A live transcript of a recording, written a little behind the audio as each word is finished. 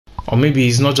Or maybe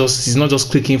he's not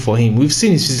just clicking for him. We've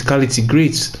seen his physicality,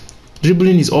 great.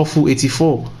 Dribbling is awful,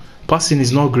 84. Passing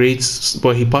is not great,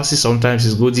 but he passes sometimes,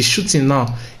 is good. He's shooting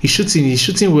now. He's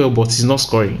shooting well, but he's not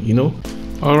scoring, you know.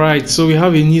 Alright, so we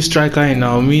have a new striker in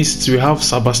our midst. We have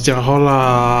Sebastian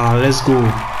Haller. Let's go.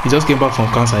 He just came back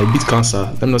from cancer. He beat cancer.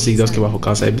 Let me not say he just came back from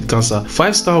cancer. He beat cancer.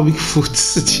 5-star weak foot.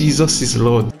 Jesus is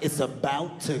Lord. It's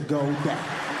about to go down.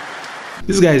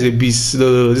 This guy is a beast.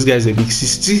 No, this guy is a big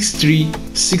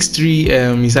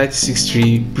 6'3", his height is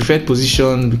 6'3". Preferred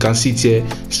position, we can see it here,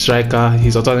 striker.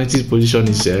 His alternative position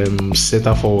is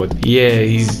center forward. Yeah,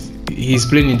 he's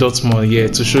playing in Dortmund, yeah,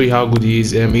 to show you how good he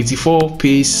is. 84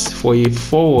 pace for a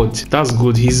forward, that's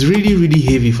good. He's really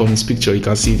heavy from his picture. You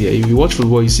can see there. If you watch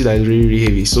football, you see that he's really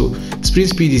heavy. So sprint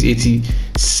speed is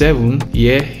 87.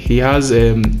 Yeah, he has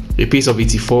a pace of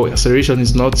 84. Acceleration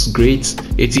is not great.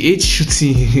 88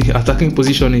 shooting. Attacking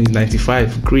position is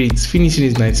 95. Great. Finishing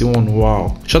is 91.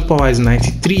 Wow. Shot power is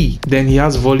 93. Then he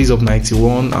has volleys of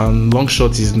 91, and long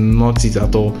shot is not it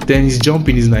at all. Then his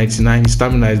jumping is 99. His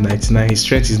stamina is 99. His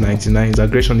strength is 99. His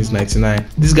aggression is 99.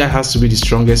 This guy has to be the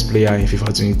strongest player in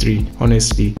FIFA 23.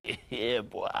 Honestly. Yeah,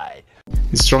 boy.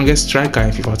 The strongest striker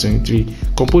in FIFA 23.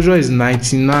 Composure is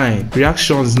 99.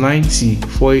 Reactions 90.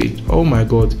 Oh my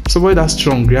god. Somebody that's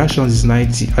strong. Reactions is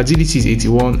 90. Agility is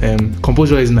 81.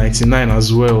 Composure is 99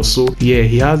 as well. So yeah,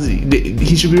 he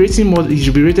should be rating more. He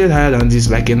should be rated higher than this,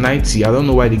 like a 90. I don't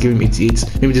know why they gave him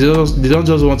 88. Maybe they don't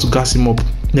just want to gas him up.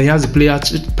 Then he has the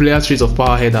player trait of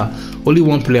power header. Only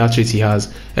one player trait he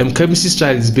has. Chemistry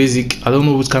style is basic. I don't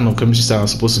know which kind of chemistry style I'm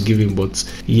supposed to give him, but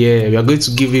yeah, we are going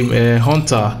to give him a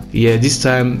Hunter. Yeah, this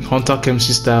time Hunter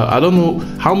chemistry style. I don't know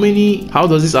how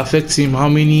does this affect him? How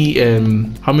many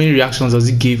reactions does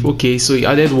he give? Okay, so he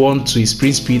added 1 to his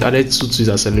sprint speed, added 2 to his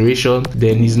acceleration,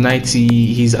 then his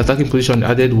 90, his attacking position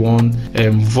added 1,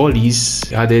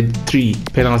 volleys added 3,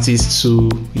 penalties 2.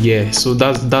 Yeah, so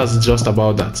that's just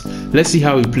about that. Let's see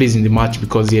how he plays in the match,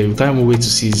 because yeah, we can't even wait to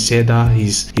see his header,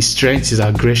 his strength, his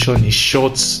aggression, his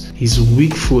shots, his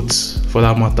weak foot for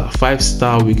that matter.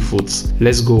 5-star weak foot.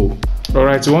 Let's go.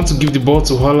 Alright, we want to give the ball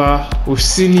to Haller. We've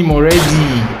seen him already.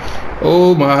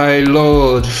 Oh my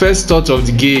lord. First touch of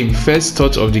the game.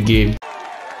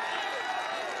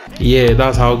 Yeah,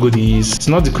 that's how good he is. It's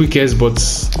not the quickest, but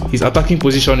his attacking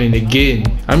positioning again.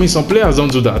 I mean, some players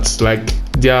don't do that. Like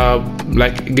they are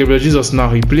like Gabriel Jesus now.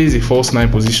 He plays a false 9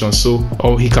 position,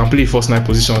 or he can play a false 9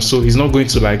 position. So he's not going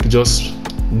to like just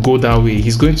go that way.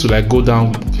 He's going to like go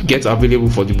down, get available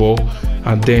for the ball,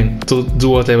 and then to do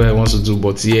whatever he wants to do.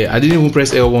 But yeah, I didn't even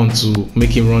press L1 to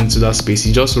make him run into that space.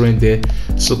 He just ran there.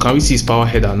 So can we see his power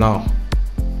header now?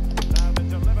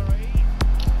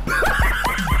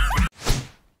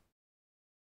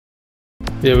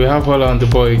 Yeah, we have Haller on the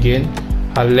ball again.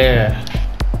 Haller.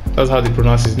 That's how they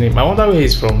pronounce his name. I wonder where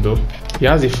he's from though. He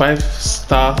has a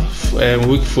 5-star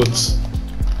weak foot.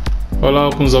 Haller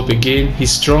opens up again.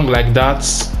 He's strong like that.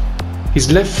 His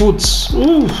left foot.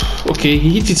 Ooh, okay,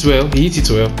 he hit it well.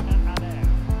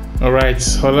 Alright,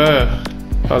 Haller.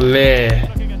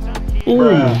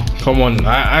 Ooh, come on.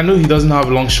 I know he doesn't have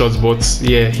long shots, but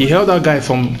yeah, he held that guy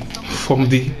from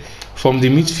the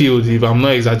midfield, if I'm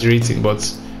not exaggerating,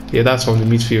 but yeah, that's from the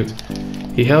midfield.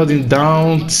 He held him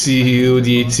down till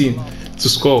the 18 to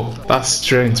score. That's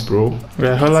strength, bro.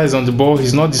 Yeah, Haller is on the ball.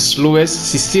 He's not the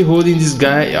slowest. He's still holding this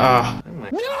guy.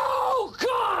 No,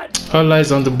 God! Haller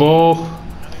is on the ball.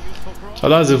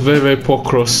 Haller is a very poor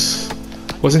cross.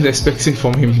 Wasn't expecting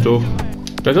from him though.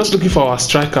 We're just looking for our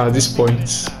striker at this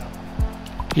point.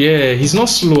 Yeah, he's not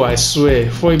slow, I swear.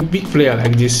 For a big player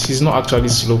like this, he's not actually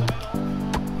slow.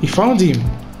 He found him.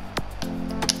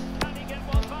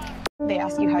 They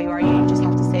ask you how you are, you just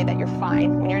have to say that you're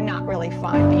fine when you're not really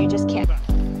fine, but you just can't.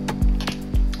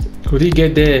 Could he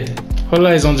get there?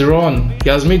 Haller is on the run. He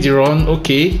has made the run.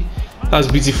 Okay, that's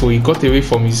beautiful. He got away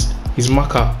from his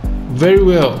marker very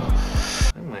well.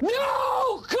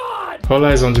 No, God!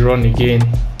 Haller is on the run again.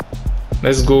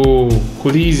 Let's go.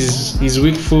 Could he use his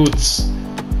weak foot?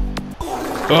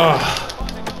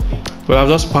 Well, I've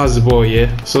just passed the ball, yeah.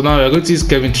 So now we're going to use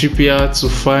Kevin Trippier to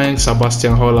find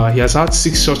Sebastian Haller. He has had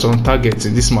 6 shots on target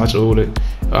in this match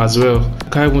as well.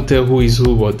 Can't even tell who is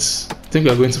who, but I think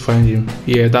we're going to find him.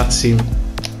 Yeah, that's him.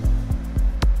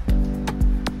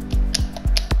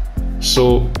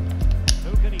 So,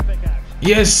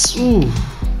 yes. Ooh.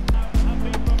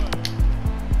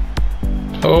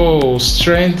 Oh,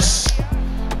 strength.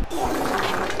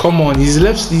 Come on, his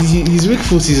weak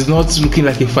foot is not looking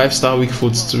like a 5-star weak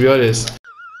foot, to be honest.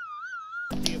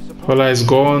 Haller is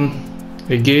gone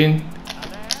again.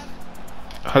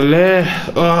 Haller.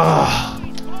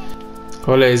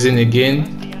 Haller is in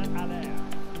again.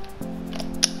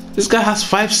 This guy has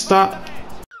 5-star.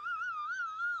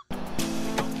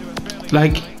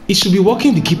 Like, he should be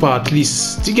walking the keeper at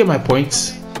least. Do you get my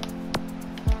point?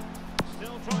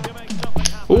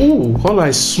 Oh, Hala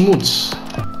is smooth.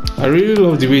 I really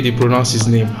love the way they pronounce his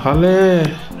name. Hala.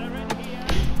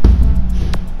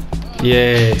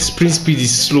 Yeah, sprint speed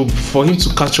is slow. For him to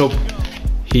catch up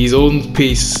his own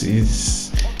pace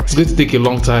it's going to take a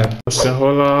long time.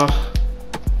 Hala.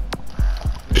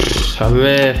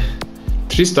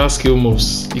 3-star skill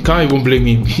moves. You can't even blame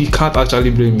him. You can't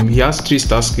actually blame him. He has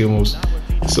 3-star skill moves.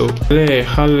 So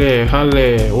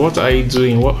Hale, what are you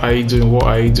doing? What are you doing? What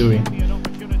are you doing?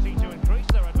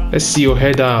 Let's see your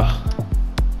header.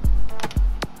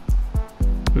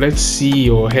 Let's see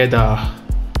your header.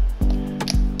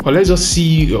 Or let's just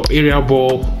see your area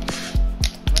ball.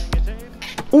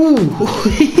 Ooh.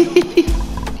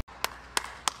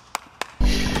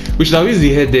 We should have used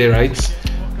the head there, right?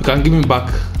 We can give him back.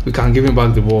 We can give him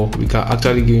back the ball. We can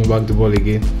actually give him back the ball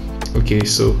again. Okay,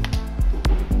 so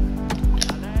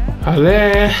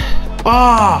Ale.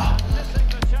 Ah!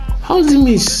 How did he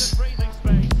miss?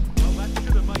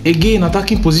 Again,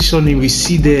 attacking positioning we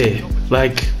see there.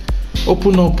 Like,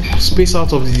 open up space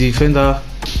out of the defender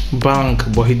bank,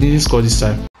 but he didn't score this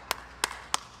time.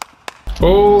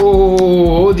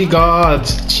 Oh, Odegaard.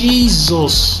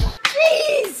 Jesus.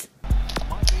 Jeez.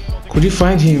 Could you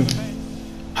find him?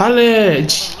 Halle,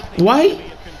 why?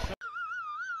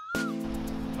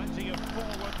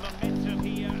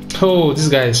 Oh, this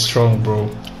guy is strong, bro.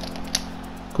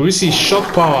 Could we see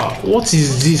shot power? What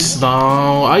is this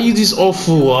now? Are you this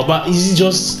awful? But is it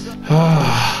just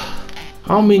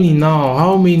how many now?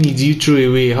 How many do you throw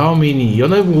away? How many? You're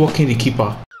not even walking the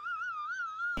keeper.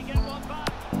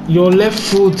 Your left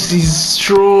foot is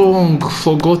strong,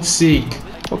 for God's sake.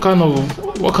 What kind of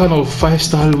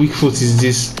 5-star weak foot is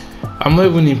this? I'm not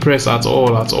even impressed at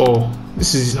all.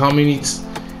 This is how many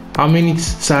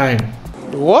time?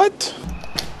 What?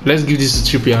 Let's give this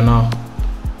to Trippier now.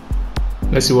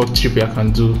 Let's see what Trippier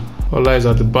can do. Ola is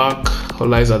at the back.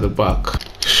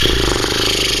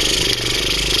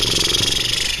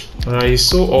 Alright, he's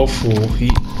so awful.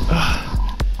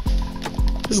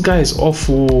 This guy is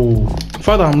awful. In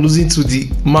fact, I'm losing to the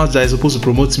match that is supposed to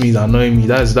promote me. It's annoying me.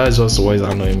 That's just what is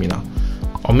annoying me now.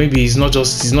 Or maybe he's not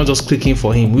just clicking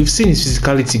for him. We've seen his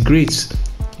physicality, great.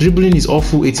 Dribbling is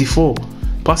awful, 84.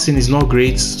 Passing is not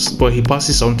great, but he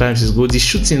passes sometimes. Is good. He's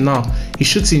shooting now. He's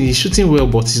shooting well,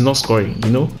 but he's not scoring.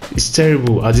 You know, it's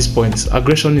terrible at this point.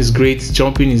 Aggression is great,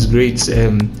 jumping is great,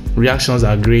 reactions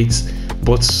are great,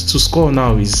 but to score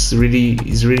now is really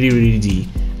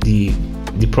the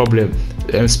problem.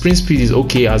 Sprint speed is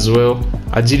okay as well.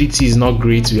 Agility is not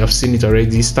great. We have seen it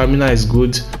already. Stamina is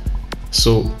good.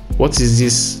 So what is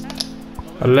this?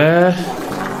 Ale,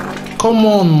 come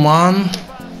on, man.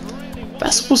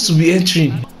 That's supposed to be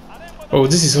entering. Oh,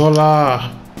 this is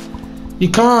Hola. You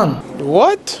can't.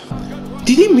 What?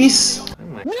 Did he miss?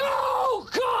 No,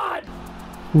 God!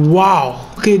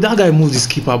 Wow. Okay, that guy moved his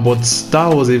keeper, but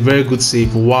that was a very good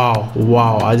save.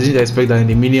 Wow. I didn't expect that in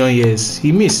a million years.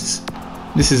 He missed.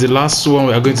 This is the last one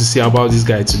we are going to see about this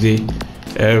guy today.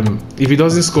 If he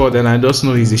doesn't score, then I just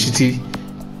know he's a shitty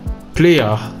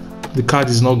player. The card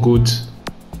is not good.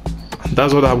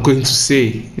 That's what I'm going to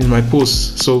say in my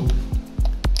post. So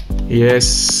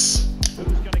yes.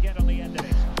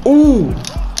 Oh,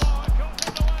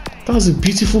 that was a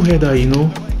beautiful header, you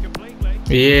know.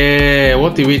 Yeah,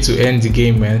 what a way to end the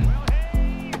game, man.